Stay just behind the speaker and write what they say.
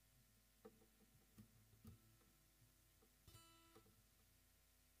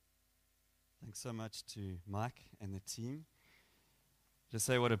Thanks so much to Mike and the team. Just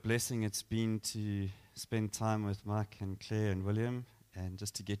say what a blessing it's been to spend time with Mike and Claire and William and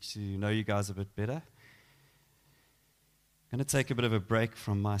just to get to know you guys a bit better. I'm going to take a bit of a break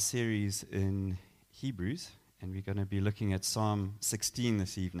from my series in Hebrews, and we're going to be looking at Psalm 16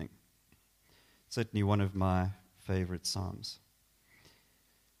 this evening. Certainly one of my favorite psalms.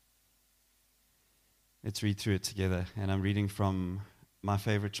 Let's read through it together, and I'm reading from my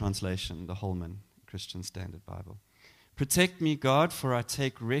favorite translation, the Holman Christian Standard Bible. Protect me, God, for I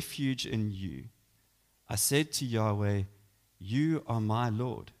take refuge in you. I said to Yahweh, you are my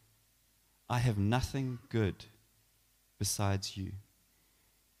Lord. I have nothing good besides you.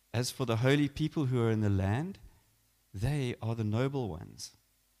 As for the holy people who are in the land, they are the noble ones.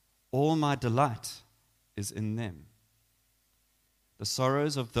 All my delight is in them. The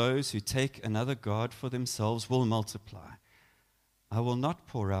sorrows of those who take another god for themselves will multiply. I will not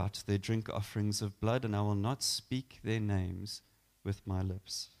pour out their drink offerings of blood, and I will not speak their names with my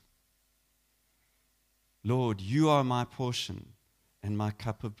lips. Lord, you are my portion and my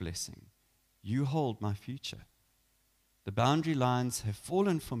cup of blessing. You hold my future. The boundary lines have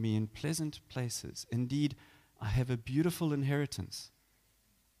fallen for me in pleasant places. Indeed, I have a beautiful inheritance.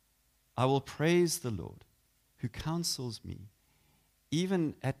 I will praise the Lord, who counsels me.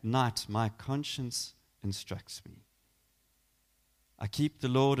 Even at night, my conscience instructs me. I keep the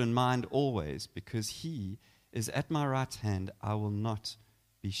Lord in mind always, because he is at my right hand. I will not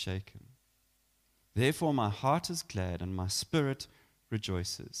be shaken. Therefore my heart is glad and my spirit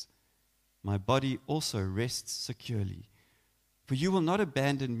rejoices. My body also rests securely. For you will not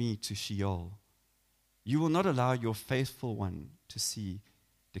abandon me to Sheol. You will not allow your faithful one to see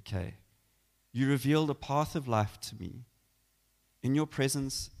decay. You reveal the path of life to me. In your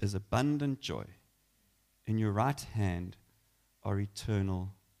presence is abundant joy. In your right hand are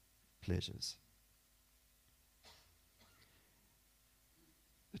eternal pleasures.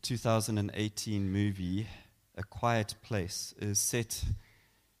 The 2018 movie, A Quiet Place, is set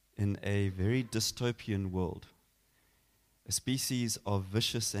in a very dystopian world. A species of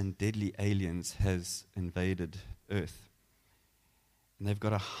vicious and deadly aliens has invaded Earth. And they've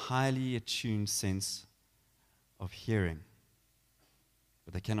got a highly attuned sense of hearing.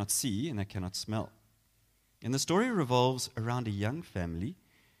 But they cannot see and they cannot smell. And the story revolves around a young family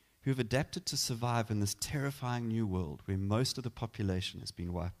who have adapted to survive in this terrifying new world where most of the population has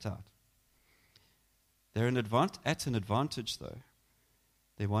been wiped out. They're at an advantage, though.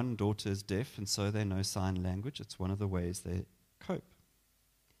 Their one daughter is deaf, and so they know sign language. It's one of the ways they cope.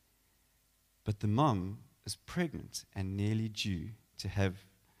 But the mom is pregnant and nearly due to have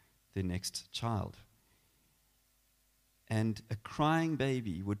their next child. And a crying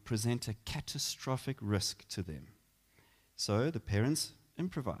baby would present a catastrophic risk to them. So the parents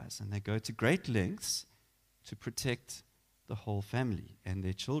improvise, and they go to great lengths to protect the whole family and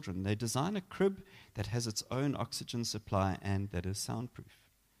their children. They design a crib that has its own oxygen supply and that is soundproof.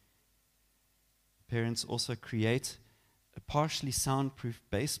 Parents also create a partially soundproof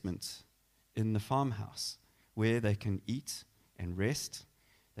basement in the farmhouse where they can eat and rest.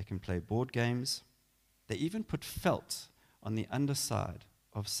 They can play board games. They even put felt on the underside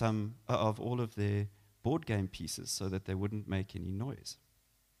of all of their board game pieces so that they wouldn't make any noise.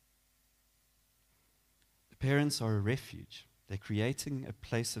 The parents are a refuge. They're creating a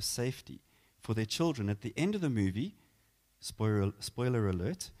place of safety for their children. At the end of the movie, spoiler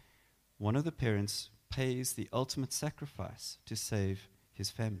alert, one of the parents pays the ultimate sacrifice to save his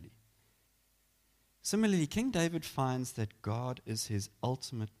family. Similarly, King David finds that God is his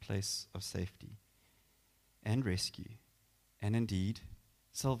ultimate place of safety and rescue, and indeed,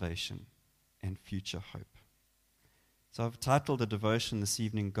 salvation and future hope. So I've titled the devotion this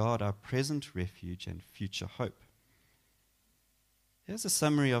evening, God, our present refuge and future hope. Here's a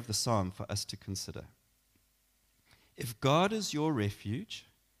summary of the psalm for us to consider. If God is your refuge,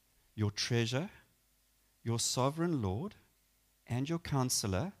 your treasure, your sovereign Lord, and your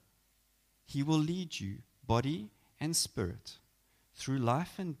counselor, he will lead you, body and spirit, through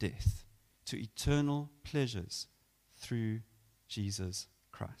life and death to eternal pleasures through Jesus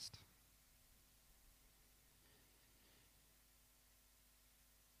Christ.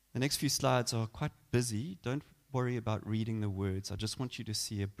 The next few slides are quite busy. Don't worry about reading the words. I just want you to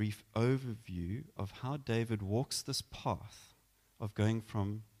see a brief overview of how David walks this path of going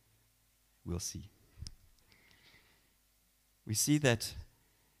from, we'll see. We see that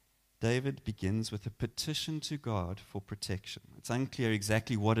David begins with a petition to God for protection. It's unclear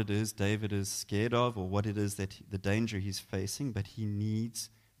exactly what it is David is scared of or what it is that the danger he's facing, but he needs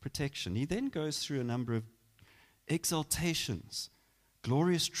protection. He then goes through a number of exaltations,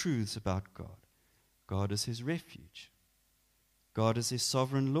 glorious truths about God. God is his refuge. God is his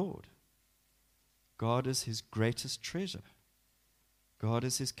sovereign Lord. God is his greatest treasure. God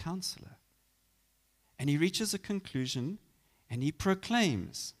is his counselor. And he reaches a conclusion and he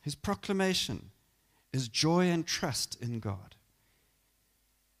proclaims, his proclamation is joy and trust in God.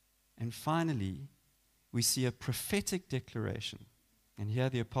 And finally, we see a prophetic declaration. And here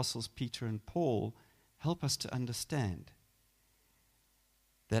the apostles Peter and Paul help us to understand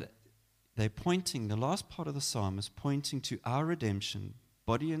that they're pointing, the last part of the psalm is pointing to our redemption,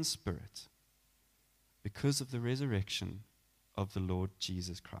 body and spirit, because of the resurrection of the Lord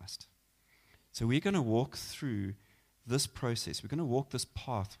Jesus Christ. So we're going to walk through this process. We're going to walk this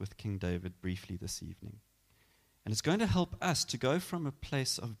path with King David briefly this evening. And it's going to help us to go from a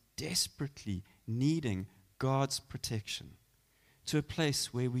place of desperately needing God's protection to a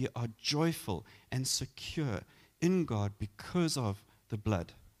place where we are joyful and secure in God because of the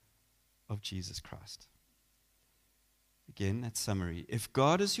blood of Jesus Christ. Again, that summary. If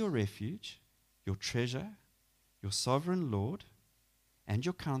God is your refuge, your treasure, your sovereign Lord, and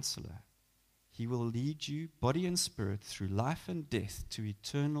your counselor, he will lead you, body and spirit, through life and death to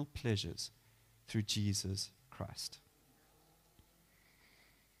eternal pleasures through Jesus Christ.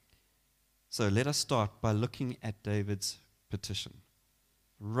 So let us start by looking at David's petition.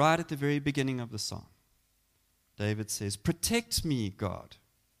 Right at the very beginning of the psalm, David says, "Protect me, God."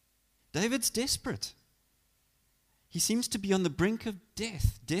 David's desperate. He seems to be on the brink of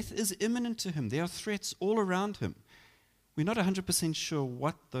death. Death is imminent to him. There are threats all around him. We're not 100% sure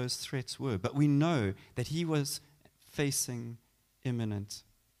what those threats were, but we know that he was facing imminent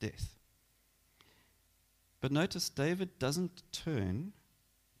death. But notice David doesn't turn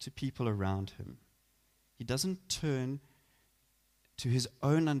to people around him. He doesn't turn to his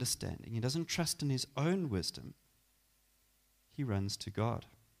own understanding. He doesn't trust in his own wisdom. He runs to God.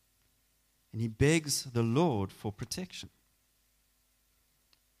 And he begs the Lord for protection.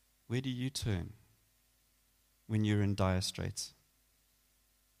 Where do you turn when you're in dire straits?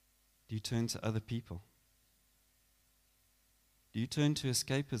 Do you turn to other people? Do you turn to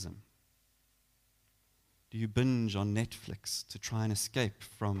escapism? Do you binge on Netflix to try and escape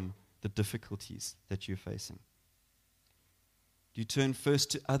from the difficulties that you're facing? Do you turn first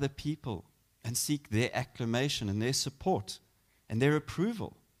to other people and seek their acclamation and their support and their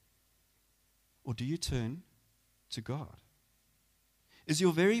approval? Or do you turn to God? Is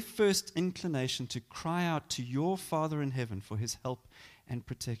your very first inclination to cry out to your Father in heaven for his help and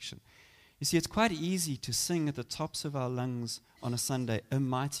protection? You see, it's quite easy to sing at the tops of our lungs on a Sunday, "A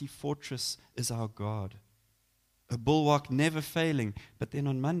mighty fortress is our God, a bulwark never failing." But then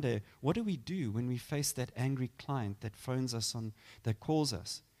on Monday, what do we do when we face that angry client that phones us on, that calls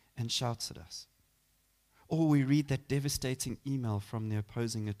us and shouts at us? Or we read that devastating email from the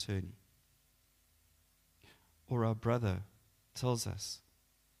opposing attorney. Or our brother tells us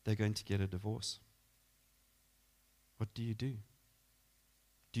they're going to get a divorce. What do you do?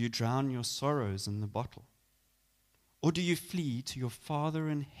 Do you drown your sorrows in the bottle? Or do you flee to your Father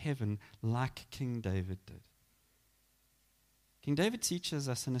in heaven like King David did? King David teaches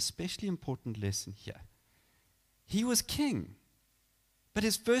us an especially important lesson here. He was king, but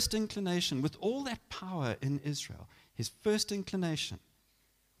his first inclination, with all that power in Israel, his first inclination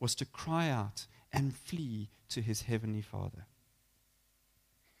was to cry out and flee to his heavenly Father.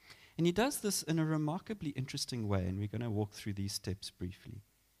 And he does this in a remarkably interesting way, and we're going to walk through these steps briefly.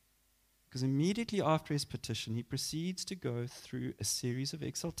 Because immediately after his petition, he proceeds to go through a series of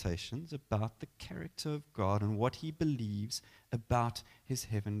exaltations about the character of God and what he believes about his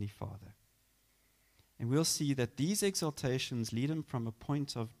heavenly Father. And we'll see that these exaltations lead him from a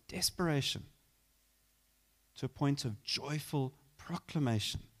point of desperation to a point of joyful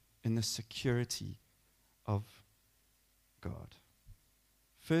proclamation in the security of God.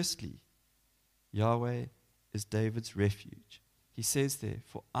 Firstly, Yahweh is David's refuge. He says there,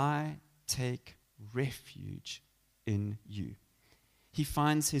 "For I take refuge in you." He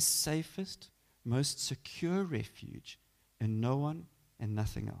finds his safest, most secure refuge in no one and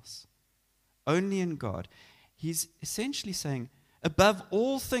nothing else. Only in God. He's essentially saying, above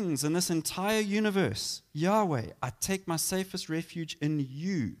all things in this entire universe, Yahweh, I take my safest refuge in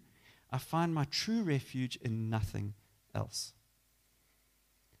you. I find my true refuge in nothing else.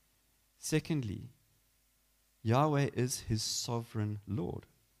 Secondly, Yahweh is his sovereign Lord.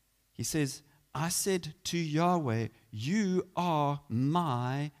 He says, I said to Yahweh, you are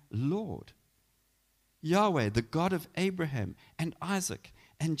my Lord. Yahweh, the God of Abraham and Isaac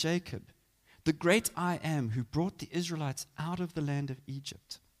and Jacob, the great I am who brought the Israelites out of the land of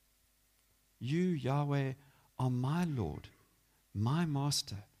Egypt. You, Yahweh, are my Lord, my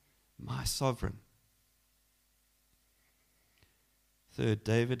master, my sovereign. Third,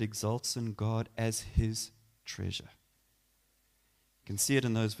 David exalts in God as his treasure. You can see it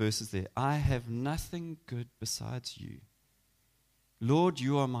in those verses there. I have nothing good besides you. Lord,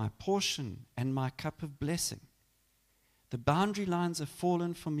 you are my portion and my cup of blessing. The boundary lines have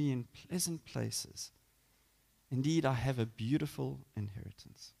fallen for me in pleasant places. Indeed, I have a beautiful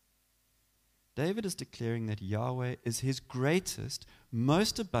inheritance. David is declaring that Yahweh is his greatest,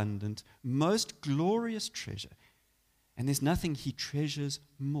 most abundant, most glorious treasure. And there's nothing he treasures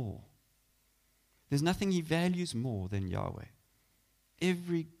more. There's nothing he values more than Yahweh.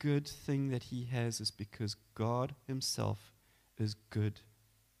 Every good thing that he has is because God himself is good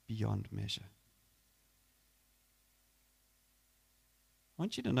beyond measure. I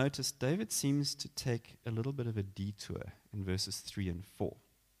want you to notice David seems to take a little bit of a detour in verses 3 and 4.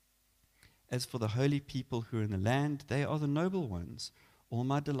 As for the holy people who are in the land, they are the noble ones. All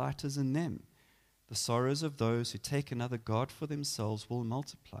my delight is in them. The sorrows of those who take another god for themselves will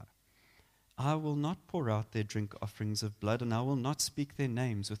multiply. I will not pour out their drink offerings of blood, and I will not speak their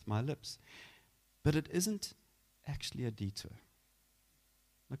names with my lips. But it isn't actually a detour.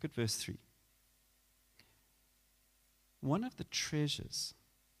 Look at verse 3. One of the treasures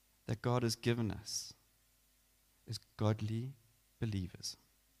that God has given us is godly believers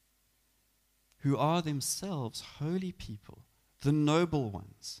who are themselves holy people, the noble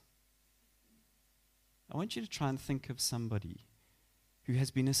ones. I want you to try and think of somebody who has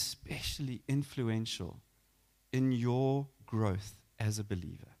been especially influential in your growth as a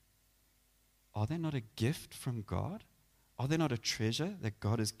believer. Are they not a gift from God? Are they not a treasure that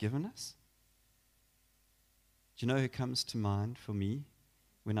God has given us? Do you know who comes to mind for me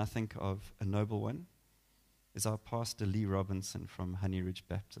when I think of a noble one? Is our pastor Lee Robinson from Honey Ridge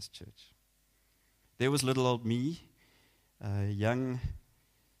Baptist Church. There was little old me, a young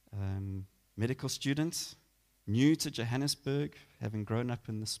medical student, new to Johannesburg, having grown up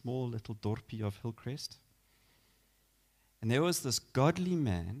in the small little dorpie of Hillcrest. And there was this godly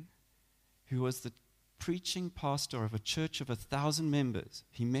man who was the preaching pastor of a church of 1,000 members.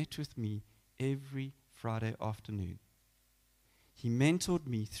 He met with me every Friday afternoon. He mentored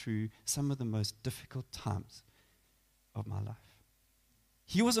me through some of the most difficult times of my life.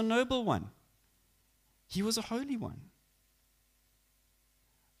 He was a noble one. He was a holy one.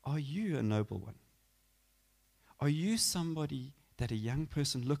 Are you a noble one? Are you somebody that a young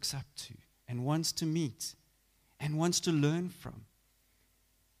person looks up to and wants to meet and wants to learn from?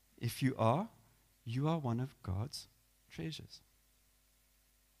 If you are one of God's treasures.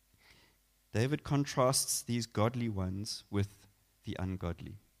 David contrasts these godly ones with the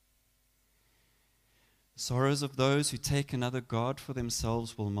ungodly. Sorrows of those who take another god for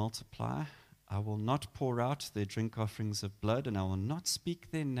themselves will multiply. I will not pour out their drink offerings of blood, and I will not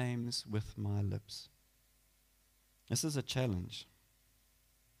speak their names with my lips. This is a challenge.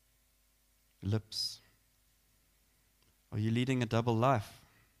 Lips. Are you leading a double life?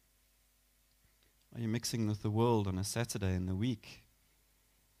 Are you mixing with the world on a Saturday in the week?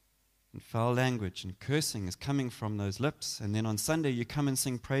 And foul language and cursing is coming from those lips, and then on Sunday you come and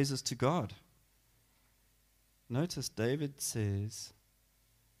sing praises to God. Notice David says,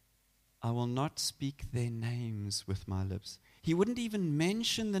 I will not speak their names with my lips. He wouldn't even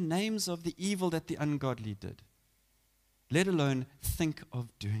mention the names of the evil that the ungodly did, let alone think of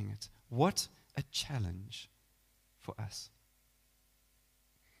doing it. What a challenge for us.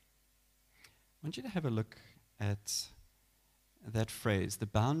 I want you to have a look at that phrase, the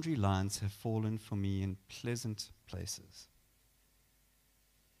boundary lines have fallen for me in pleasant places.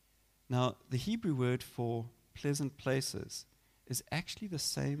 Now, the Hebrew word for pleasant places is actually the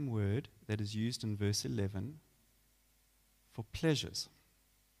same word that is used in verse 11 for pleasures.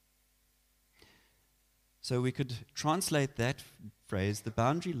 So we could translate that phrase, the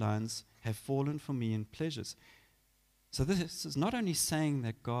boundary lines have fallen for me in pleasures. So this is not only saying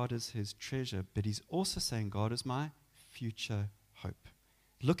that God is his treasure, but he's also saying God is my future hope.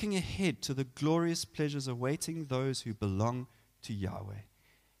 Looking ahead to the glorious pleasures awaiting those who belong to Yahweh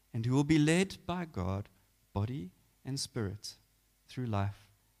and who will be led by God, body and spirit, through life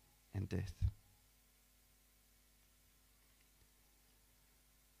and death.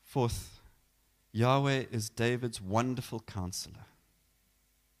 Fourth, Yahweh is David's wonderful counselor.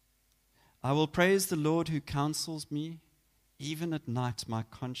 I will praise the Lord who counsels me. Even at night my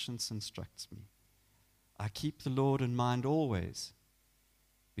conscience instructs me. I keep the Lord in mind always.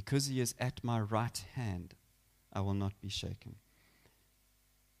 Because he is at my right hand, I will not be shaken.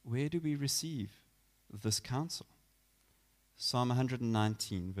 Where do we receive this counsel? Psalm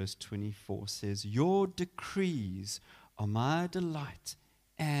 119 verse 24 says, your decrees are my delight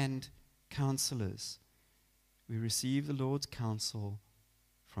and counselors. We receive the Lord's counsel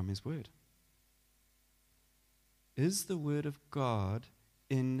from his word. Is the word of God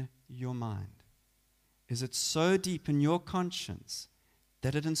in your mind? Is it so deep in your conscience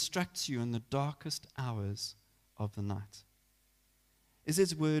that it instructs you in the darkest hours of the night? Is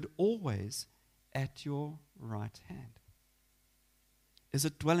his word always at your right hand? Is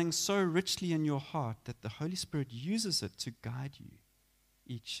it dwelling so richly in your heart that the Holy Spirit uses it to guide you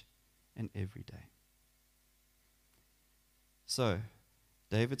each and every day? So,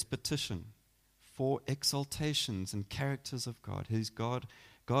 David's petition for exaltations and characters of God.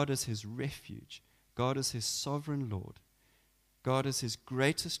 God is his refuge. God is his sovereign Lord. God is his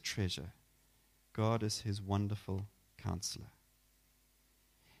greatest treasure. God is his wonderful counselor.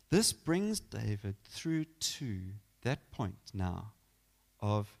 This brings David through to that point now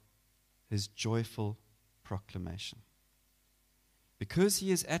of his joyful proclamation. Because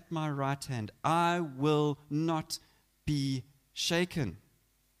he is at my right hand, I will not be shaken.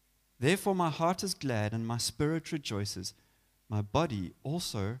 Therefore my heart is glad and my spirit rejoices. My body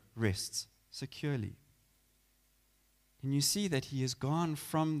also rests securely. And you see that he has gone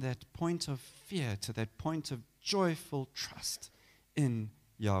from that point of fear to that point of joyful trust in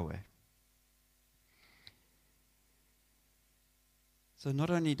Yahweh. So not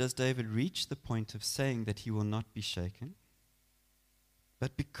only does David reach the point of saying that he will not be shaken,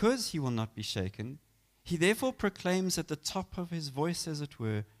 but because he will not be shaken, he therefore proclaims at the top of his voice, as it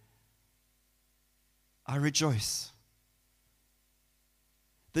were, I rejoice.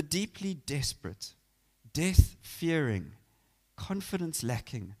 The deeply desperate, death-fearing,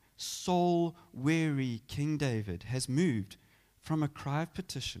 confidence-lacking, soul-weary King David has moved from a cry of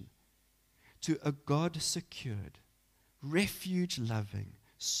petition to a God-secured, refuge-loving,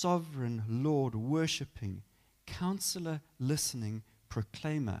 sovereign Lord worshipping, counselor-listening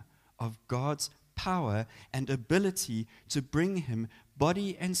proclaimer of God's power and ability to bring him,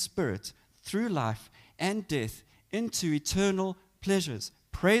 body and spirit, through life and death into eternal pleasures.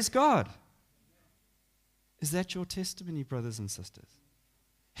 Praise God. Is that your testimony, brothers and sisters?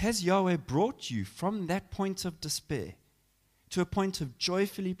 Has Yahweh brought you from that point of despair to a point of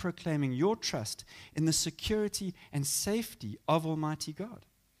joyfully proclaiming your trust in the security and safety of Almighty God?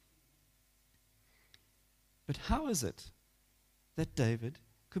 But how is it that David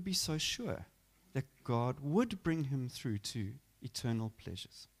could be so sure that God would bring him through to eternal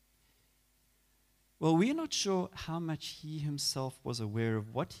pleasures? Well, we're not sure how much he himself was aware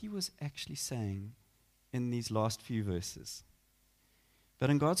of what he was actually saying in these last few verses. But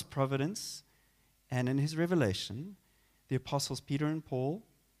in God's providence and in his revelation, the apostles Peter and Paul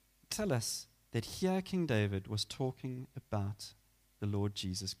tell us that here King David was talking about the Lord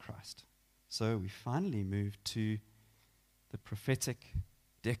Jesus Christ. So we finally move to the prophetic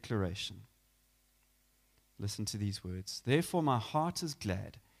declaration. Listen to these words. Therefore my heart is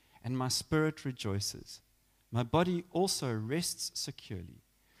glad and my spirit rejoices. My body also rests securely.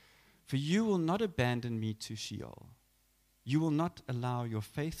 For you will not abandon me to Sheol. You will not allow your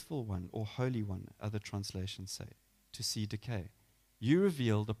faithful one or holy one, other translations say, to see decay. You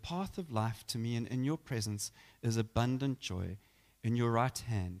reveal the path of life to me, and in your presence is abundant joy. In your right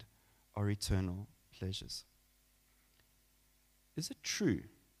hand are eternal pleasures. Is it true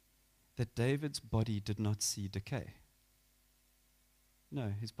that David's body did not see decay?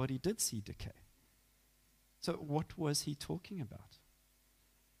 No, his body did see decay. So what was he talking about?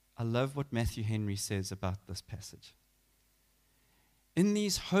 I love what Matthew Henry says about this passage. In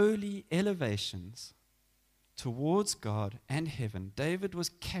these holy elevations towards God and heaven, David was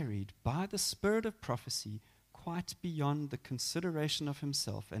carried by the spirit of prophecy quite beyond the consideration of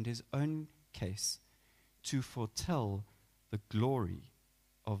himself and his own case to foretell the glory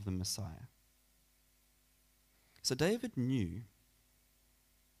of the Messiah. So David knew,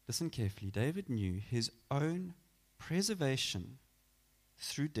 listen carefully, David knew his own preservation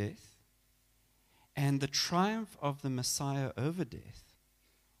through death and the triumph of the Messiah over death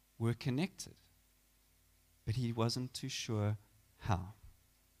were connected, but he wasn't too sure how.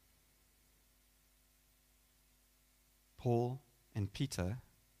 Paul and Peter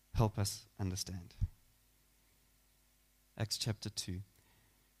help us understand. Acts chapter 2.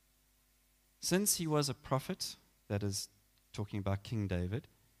 Since he was a prophet, that is talking about King David,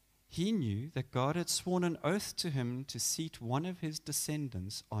 he knew that God had sworn an oath to him to seat one of his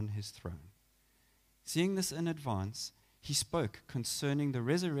descendants on his throne. Seeing this in advance, he spoke concerning the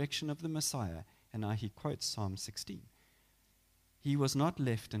resurrection of the Messiah, and now he quotes Psalm 16. He was not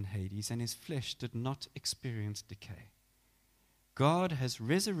left in Hades, and his flesh did not experience decay. God has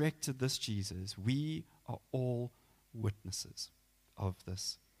resurrected this Jesus. We are all witnesses of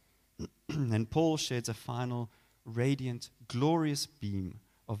this. And Paul sheds a final radiant, glorious beam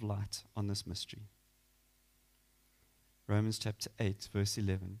of light on this mystery. Romans chapter 8, verse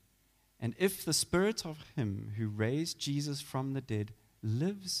 11. And if the spirit of him who raised Jesus from the dead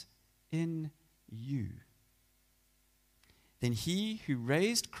lives in you, then he who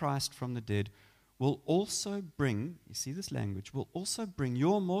raised Christ from the dead will also bring, you see this language, will also bring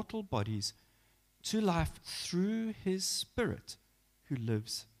your mortal bodies to life through his Spirit who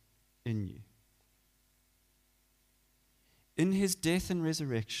lives in you. In his death and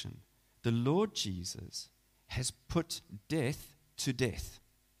resurrection, the Lord Jesus has put death to death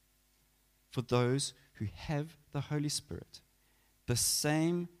for those who have the Holy Spirit, the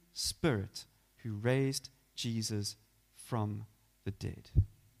same Spirit who raised Jesus from the dead.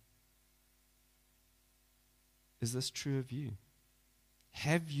 Is this true of you?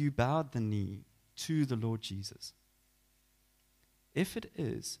 Have you bowed the knee to the Lord Jesus? If it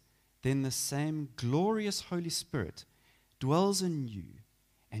is, then the same glorious Holy Spirit dwells in you,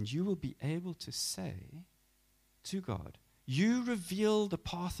 and you will be able to say to God, you reveal the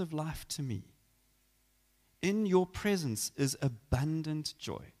path of life to me. In your presence is abundant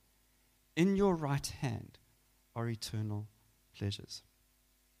joy. In your right hand are eternal pleasures.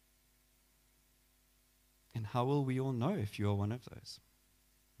 And how will we all know if you are one of those?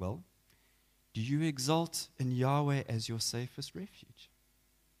 Well, do you exalt in Yahweh as your safest refuge?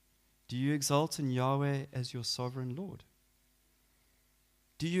 Do you exalt in Yahweh as your sovereign Lord?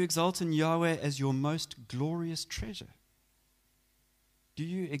 Do you exalt in Yahweh as your most glorious treasure? Do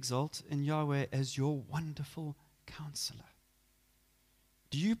you exalt in Yahweh as your wonderful counselor?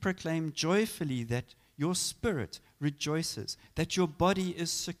 Do you proclaim joyfully that your spirit rejoices, that your body is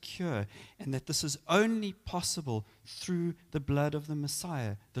secure, and that this is only possible through the blood of the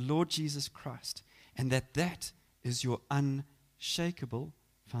Messiah, the Lord Jesus Christ, and that is your unshakable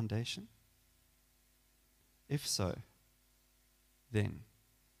foundation? If so, then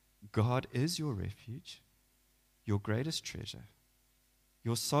God is your refuge, your greatest treasure,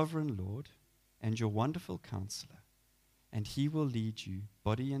 your sovereign Lord, and your wonderful counselor, and he will lead you,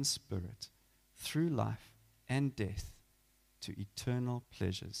 body and spirit, through life and death to eternal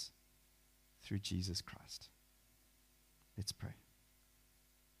pleasures through Jesus Christ. Let's pray.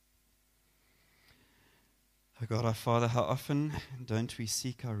 Oh God, our Father, how often don't we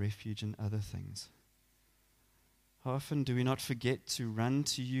seek our refuge in other things? How often do we not forget to run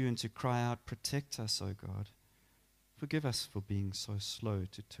to you and to cry out, protect us, O God. Forgive us for being so slow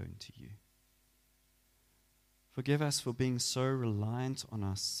to turn to you. Forgive us for being so reliant on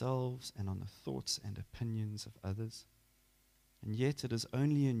ourselves and on the thoughts and opinions of others. And yet it is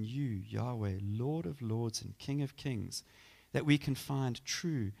only in you, Yahweh, Lord of lords and King of kings, that we can find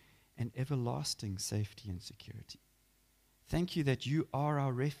true and everlasting safety and security. Thank you that you are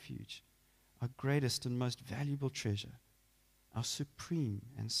our refuge, our greatest and most valuable treasure, our supreme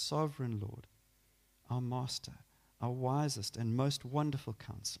and sovereign Lord, our master, our wisest and most wonderful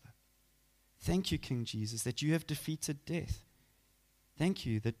counselor. Thank you, King Jesus, that you have defeated death. Thank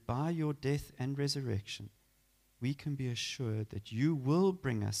you that by your death and resurrection, we can be assured that you will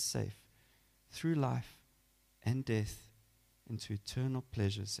bring us safe through life and death into eternal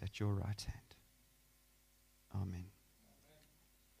pleasures at your right hand. Amen.